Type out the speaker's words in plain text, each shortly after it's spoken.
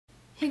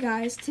Hey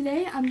guys,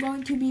 today I'm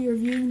going to be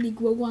reviewing the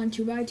Guoguan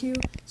 2x2,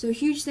 so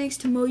huge thanks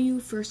to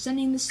Moyu for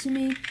sending this to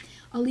me.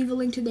 I'll leave a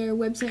link to their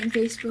website and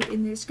Facebook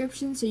in the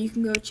description so you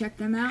can go check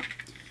them out.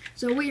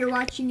 So what you're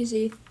watching is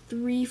a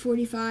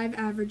 345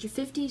 average of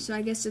 50, so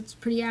I guess it's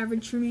pretty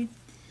average for me.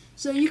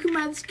 So you can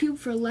buy this cube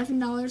for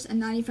 $11.95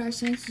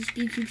 at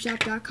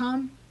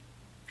speedcubeshop.com.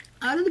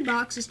 Out of the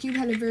box, this cube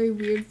had a very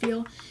weird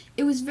feel.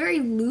 It was very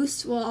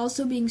loose while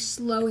also being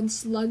slow and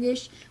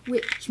sluggish,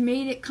 which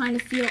made it kind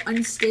of feel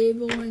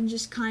unstable and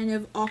just kind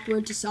of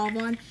awkward to solve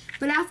on.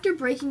 But after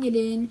breaking it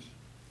in,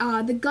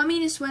 the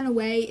gumminess went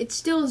away. It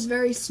still is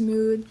very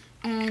smooth,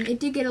 and it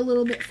did get a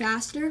little bit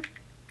faster.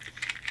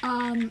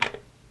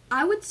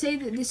 I would say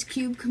that this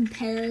cube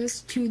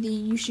compares to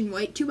the Yushin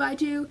White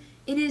 2x2.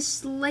 It is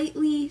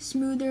slightly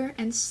smoother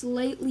and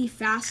slightly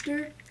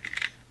faster.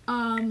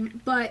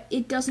 But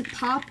it doesn't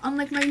pop,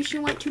 unlike my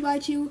Yushin White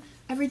 2x2.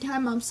 Every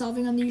time I'm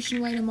solving on the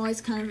Yushin White, I'm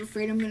always kind of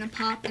afraid I'm going to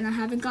pop, and I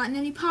haven't gotten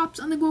any pops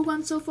on the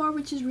Guoguan so far,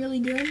 which is really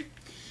good.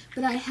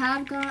 But I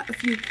have got a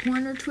few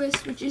corner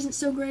twists, which isn't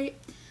so great.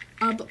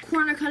 But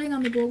corner cutting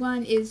on the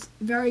Guoguan is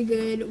very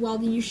good, while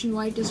the Yushin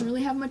White doesn't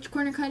really have much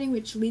corner cutting,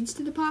 which leads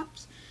to the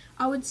pops.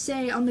 I would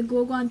say on the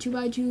Guoguan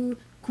 2x2,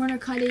 corner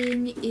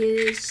cutting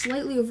is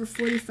slightly over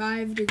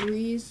 45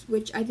 degrees,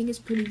 which I think is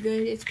pretty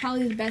good. It's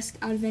probably the best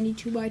out of any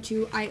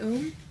 2x2 I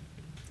own.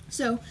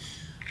 So,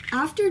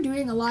 after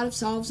doing a lot of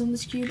solves on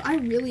this cube, I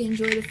really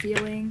enjoy the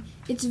feeling.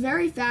 It's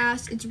very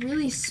fast, it's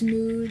really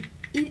smooth.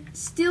 It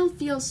still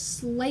feels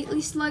slightly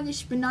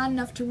sluggish, but not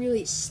enough to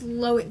really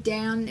slow it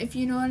down, if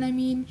you know what I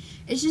mean.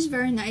 It's just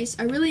very nice.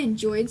 I really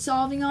enjoyed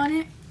solving on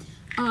it.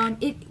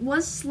 It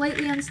was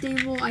slightly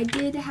unstable. I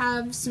did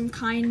have some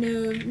kind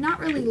of, not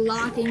really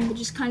locking, but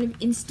just kind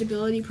of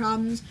instability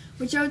problems,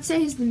 which I would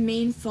say is the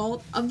main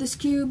fault of this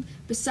cube,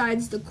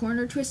 besides the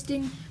corner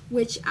twisting,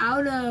 which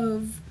out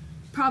of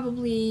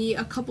probably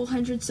a couple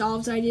hundred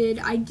solves I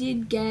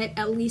did get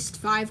at least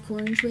 5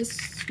 corner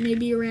twists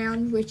maybe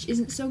around, which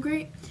isn't so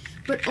great.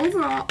 But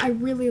overall, I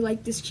really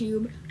like this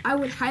cube. I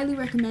would highly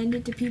recommend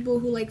it to people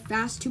who like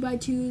fast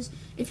 2x2s.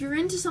 If you're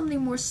into something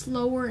more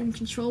slower and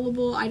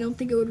controllable, I don't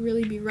think it would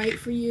really be right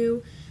for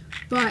you.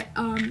 But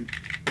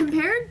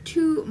compared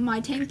to my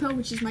Tangpo,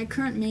 which is my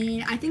current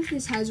main, I think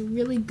this has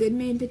really good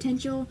main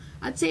potential.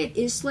 I'd say it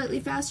is slightly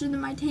faster than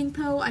my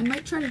Tangpo. I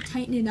might try to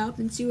tighten it up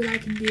and see what I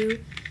can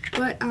do.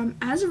 But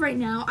as of right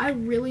now, I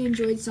really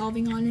enjoyed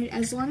solving on it.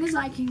 As long as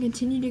I can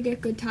continue to get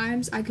good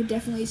times, I could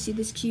definitely see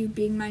this cube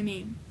being my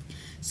main.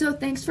 So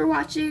thanks for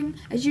watching.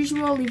 As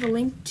usual, I'll leave a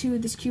link to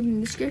this cube in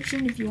the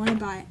description if you want to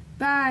buy it.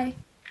 Bye!